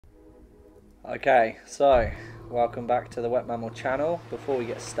Okay, so welcome back to the Wet Mammal channel. Before we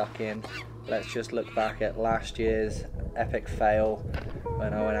get stuck in, let's just look back at last year's epic fail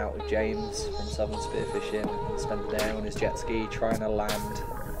when I went out with James from Southern Spearfishing and spent the day on his jet ski trying to land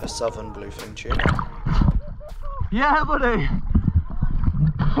a Southern Bluefin Tuna. Yeah, buddy!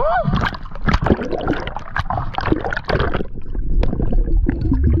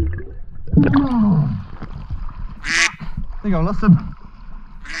 I think I lost him.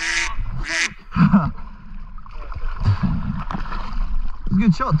 It's a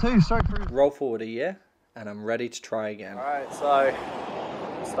good shot too, straight through. Roll forward a year and I'm ready to try again. Alright, so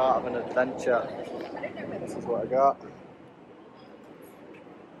start of an adventure. This is what I got.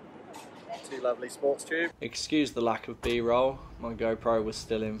 Two lovely sports tubes. Excuse the lack of B-roll, my GoPro was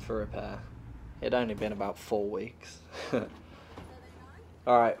still in for repair. It'd only been about 4 weeks.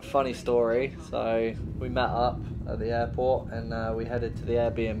 Alright, funny story. So we met up at the airport and we headed to the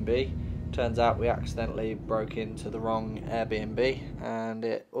Airbnb. Turns out we accidentally broke into the wrong Airbnb, and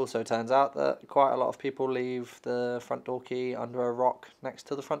it also turns out that quite a lot of people leave the front door key under a rock next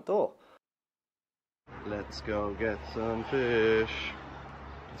to the front door. Let's go get some fish.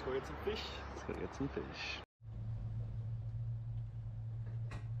 Let's go get some fish. Let's go get some fish.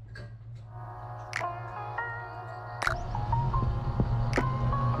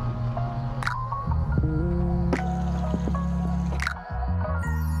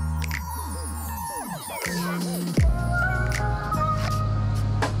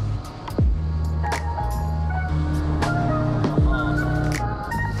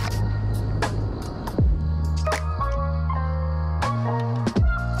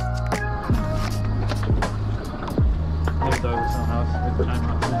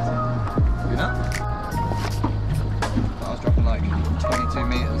 I was dropping like 22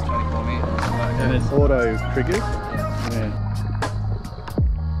 metres, 24 metres. And it's auto triggers? Yeah.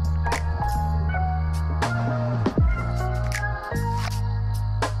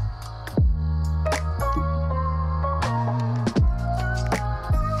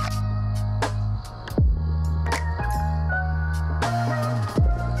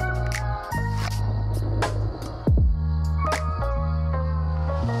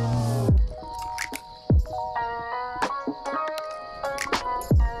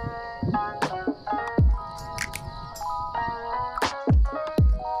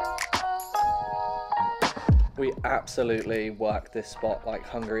 We absolutely worked this spot like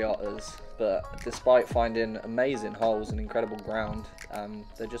hungry otters, but despite finding amazing holes and incredible ground,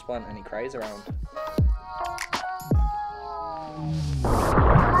 there just weren't any crays around.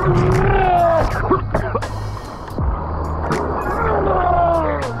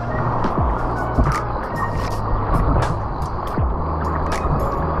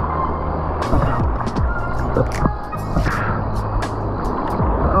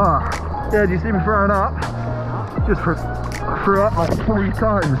 Oh, yeah, do you see me throwing up? Just threw up like 3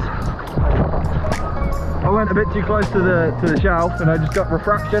 times. I went a bit too close to the shelf and I just got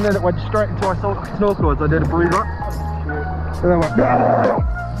refraction and it went straight into my snorkel as I did a breathe up. And then went blah,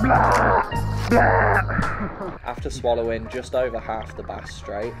 blah, blah. After swallowing just over half the bass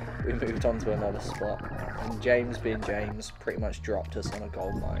straight, we moved on to another spot, and James being James pretty much dropped us on a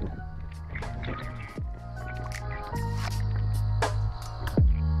gold mine.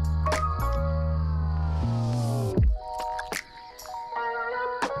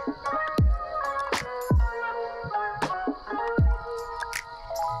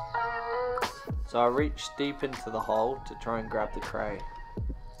 So I reached deep into the hole to try and grab the cray.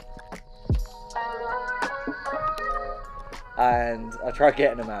 And I tried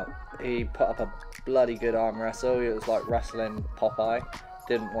getting him out. He put up a bloody good arm wrestle. It was like wrestling Popeye.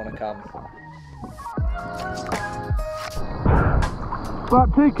 Didn't want to come.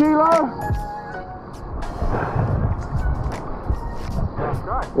 About 2 kilo.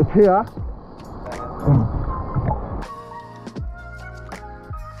 It's here.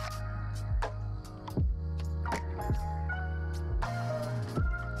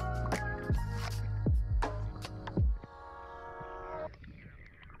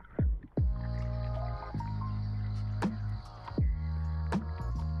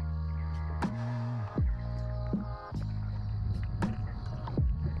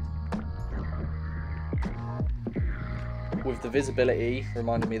 With the visibility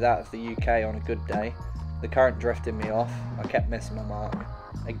reminding me that of the UK on a good day, the current drifting me off, I kept missing my mark.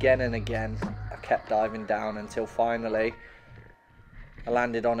 Again and again, I kept diving down until finally I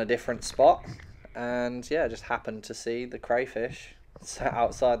landed on a different spot, and yeah, just happened to see the crayfish sat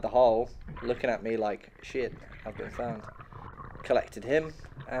outside the hole looking at me like, shit, I've been found. Collected him,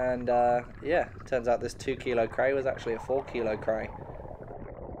 and yeah, turns out this 2 kilo cray was actually a 4 kilo cray.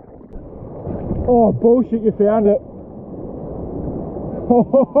 Oh, bullshit, you found it.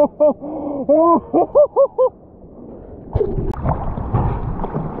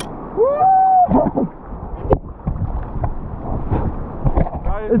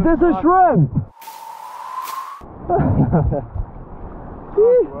 Is this a shrimp?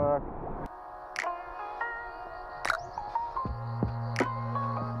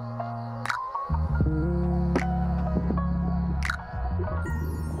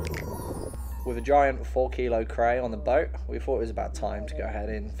 With a giant 4-kilo cray on the boat, we thought it was about time to go head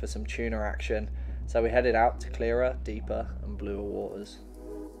in for some tuna action, so we headed out to clearer, deeper and bluer waters.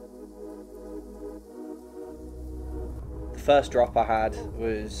 The first drop I had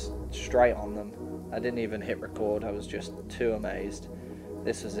was straight on them. I didn't even hit record, I was just too amazed.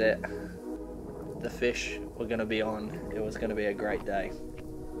 This was it. The fish were going to be on, it was going to be a great day.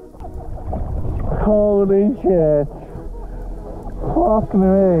 Holy shit. Fuck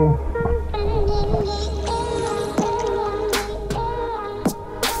me.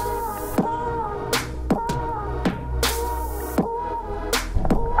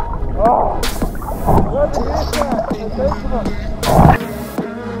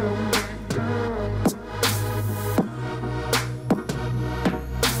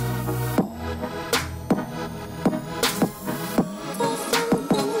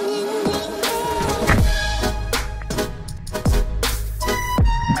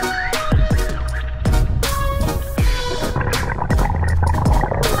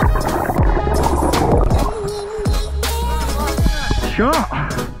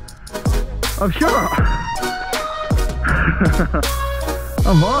 I'm shot.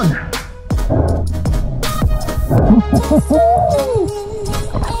 I'm on.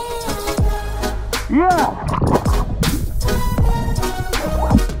 Yeah.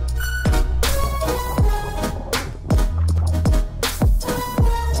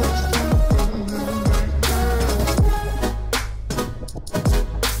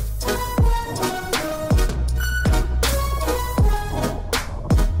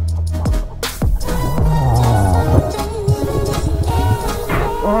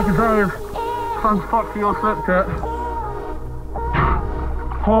 I can tell you, thanks fuck for your slip kit.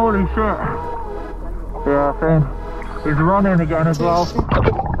 Holy shit. Yeah, I think he's running again as well.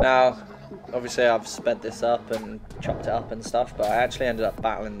 Now, obviously I've sped this up and chopped it up and stuff, but I actually ended up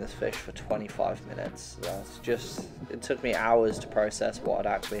battling this fish for 25 minutes. It took me hours to process what had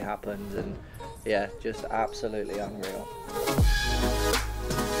actually happened, and yeah, just absolutely unreal.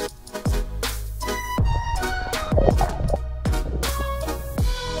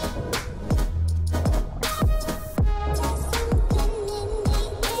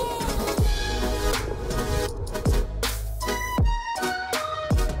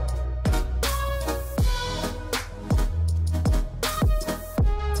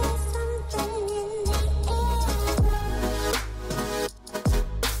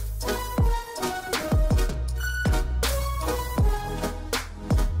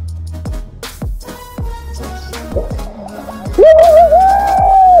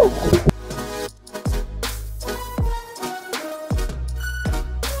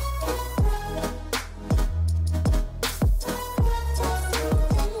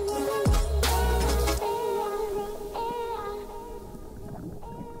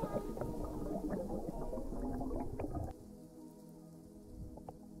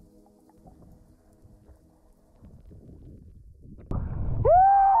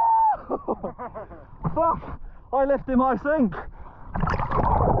 Fuck! I left in my sink!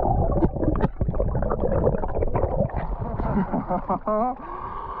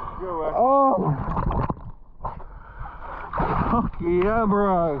 Oh! Fuck yeah,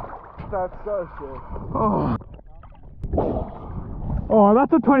 bro! That's so sick. Oh! Oh,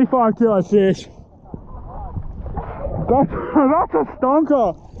 that's a 25 kilo fish! That's a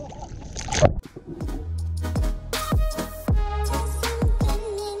stonker!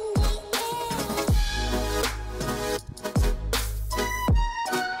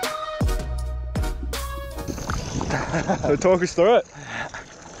 So talk us through it.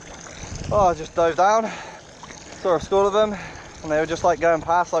 Oh, I just dove down, saw a school of them, and they were just like going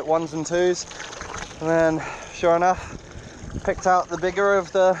past like ones and twos, and then sure enough picked out the bigger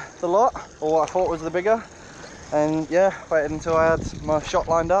of the lot, or what I thought was the bigger, and yeah, waited until I had my shot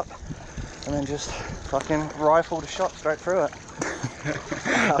lined up and then just fucking rifled a shot straight through it.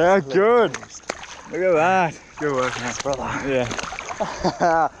 Yeah, good. Look at that. Good work, man. Brother. Yeah.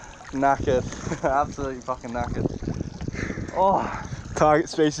 Knackered. Absolutely fucking knackered. Oh. Target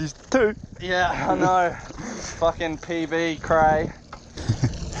species 2. Yeah, I know. Fucking PB cray.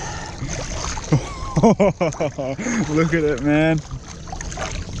 Look at it, man.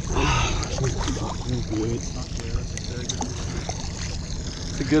 It's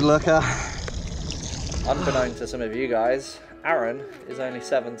a good looker. Unbeknown to some of you guys, Aaron is only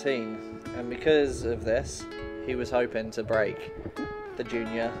 17, and because of this, he was hoping to break the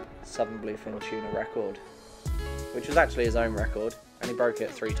junior Southern Bluefin Tuna record, which was actually his own record, and he broke it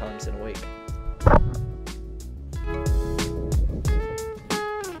 3 times in a week.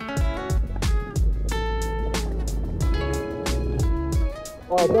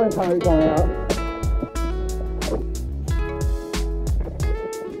 Oh, don't tell me it's going out.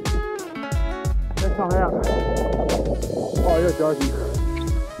 It's coming out. Oh, you're joking.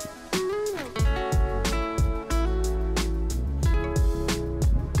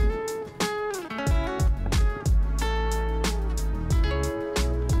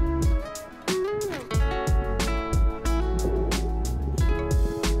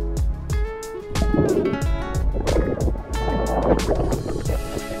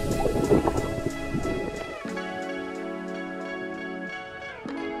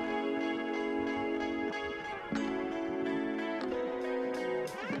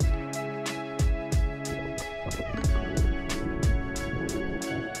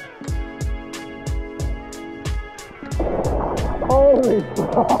 Holy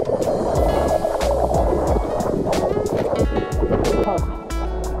fuck!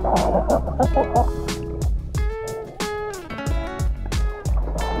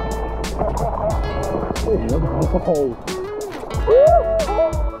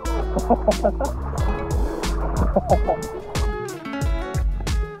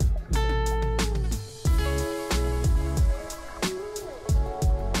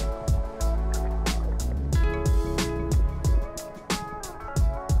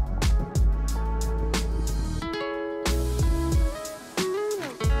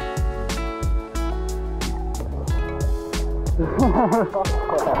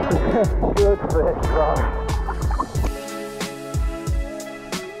 Good fish, bro.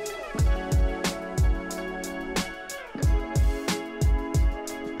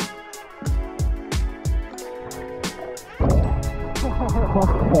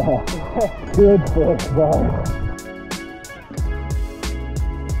 Good fish, bro.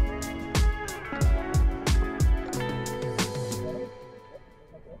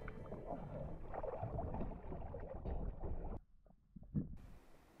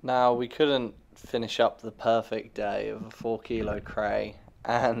 Now, we couldn't finish up the perfect day of a 4-kilo cray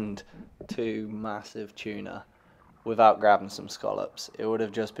and 2 massive tuna without grabbing some scallops. It would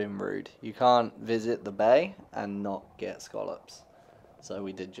have just been rude. You can't visit the bay and not get scallops. So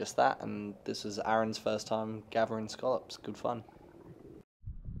we did just that, and this was Aaron's first time gathering scallops. Good fun.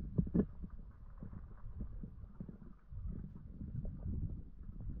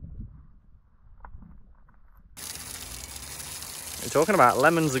 You're talking about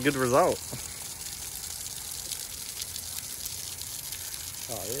lemon's a good result.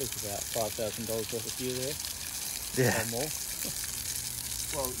 Oh, it is about $5,000 worth of gear there. Yeah. Or more.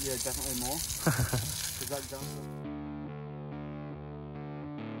 Well, yeah, definitely more. Is that done?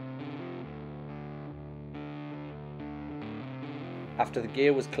 After the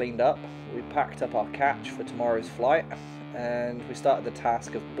gear was cleaned up, we packed up our catch for tomorrow's flight, and we started the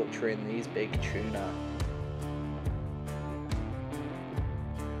task of butchering these big tuna.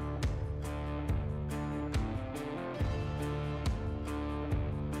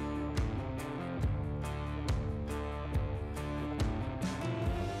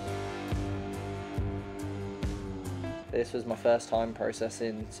 This was my first time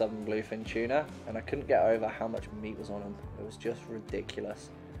processing Southern Bluefin Tuna, and I couldn't get over how much meat was on them. It was just ridiculous.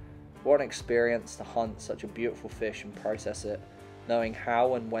 What an experience to hunt such a beautiful fish and process it, knowing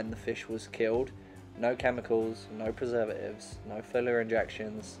how and when the fish was killed. No chemicals, no preservatives, no filler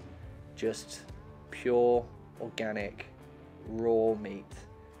injections, just pure, organic, raw meat.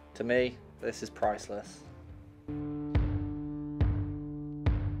 To me, this is priceless.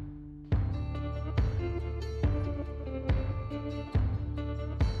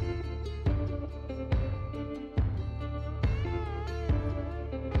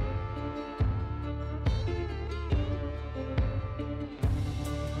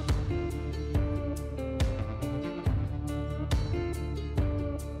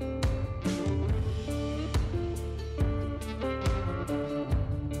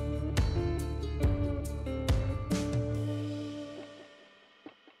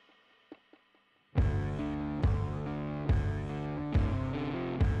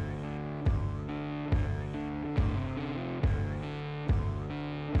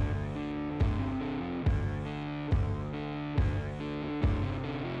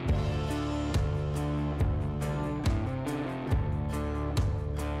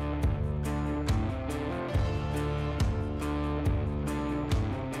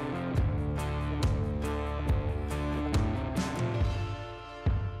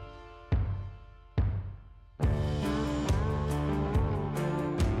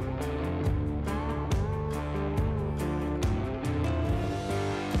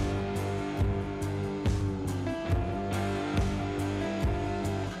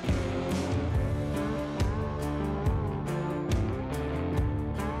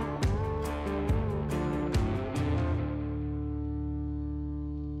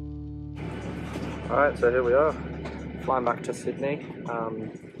 Alright, so here we are, flying back to Sydney.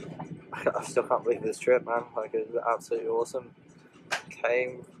 I still can't believe this trip, man. Like, it was absolutely awesome.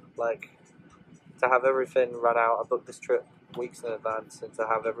 Came, like, to have everything run out. I booked this trip weeks in advance, and to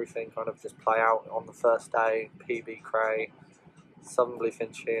have everything kind of just play out on the first day. PB Cray, Southern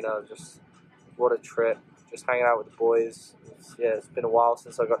Bluefin Tuna, just what a trip. Just hanging out with the boys. It's been a while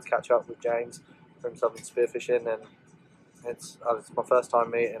since I got to catch up with James from Southern Spearfishing, and it's my first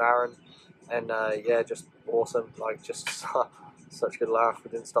time meeting Aaron, and yeah, just awesome. Like, just such a good laugh.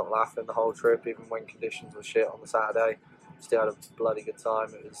 We didn't stop laughing the whole trip, even when conditions were shit on the Saturday. Still had a bloody good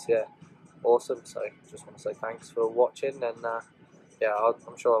time. It was, yeah, awesome. So just want to say thanks for watching, and yeah,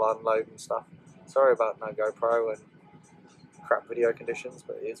 I'm sure I'll unload and stuff. Sorry about no GoPro and crap video conditions,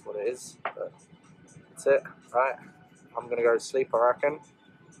 but it is what it is. But that's it. Right, I'm gonna go to sleep, I reckon.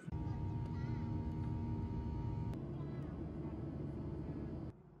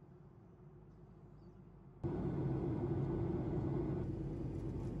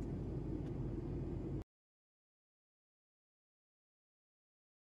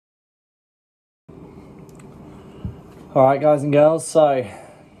 Alright guys and girls, so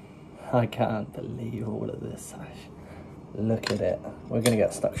I can't believe all of this. Look at it. We're going to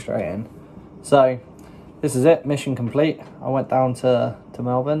get stuck straight in. So this is it, mission complete. I went down to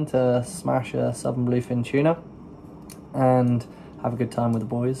Melbourne to smash a Southern Bluefin Tuna and have a good time with the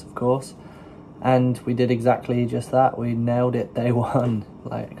boys, of course. And we did exactly just that. We nailed it day one.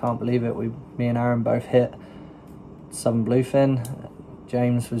 Like, I can't believe it. Me and Aaron both hit Southern Bluefin.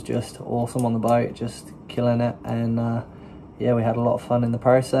 James was just awesome on the boat, just killing it, and yeah, we had a lot of fun in the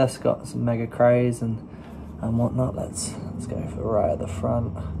process. Got some mega crays and whatnot. Let's go for right at the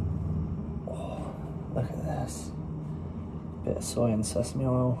front. Oh, look at this. Bit of soy and sesame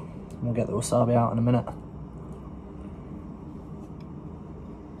oil. We'll get the wasabi out in a minute.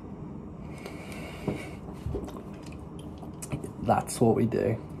 That's what we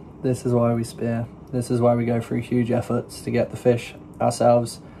do. This is why we spear. This is why we go through huge efforts to get the fish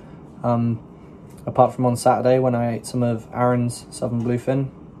ourselves. Apart from on Saturday when I ate some of Aaron's Southern Bluefin,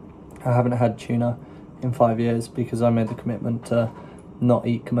 I haven't had tuna in 5 years because I made the commitment to not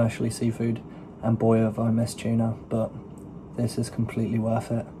eat commercially seafood, and boy have I missed tuna, but this is completely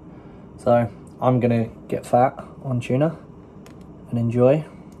worth it. So I'm gonna get fat on tuna and enjoy.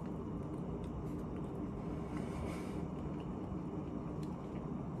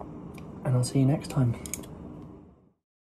 And I'll see you next time.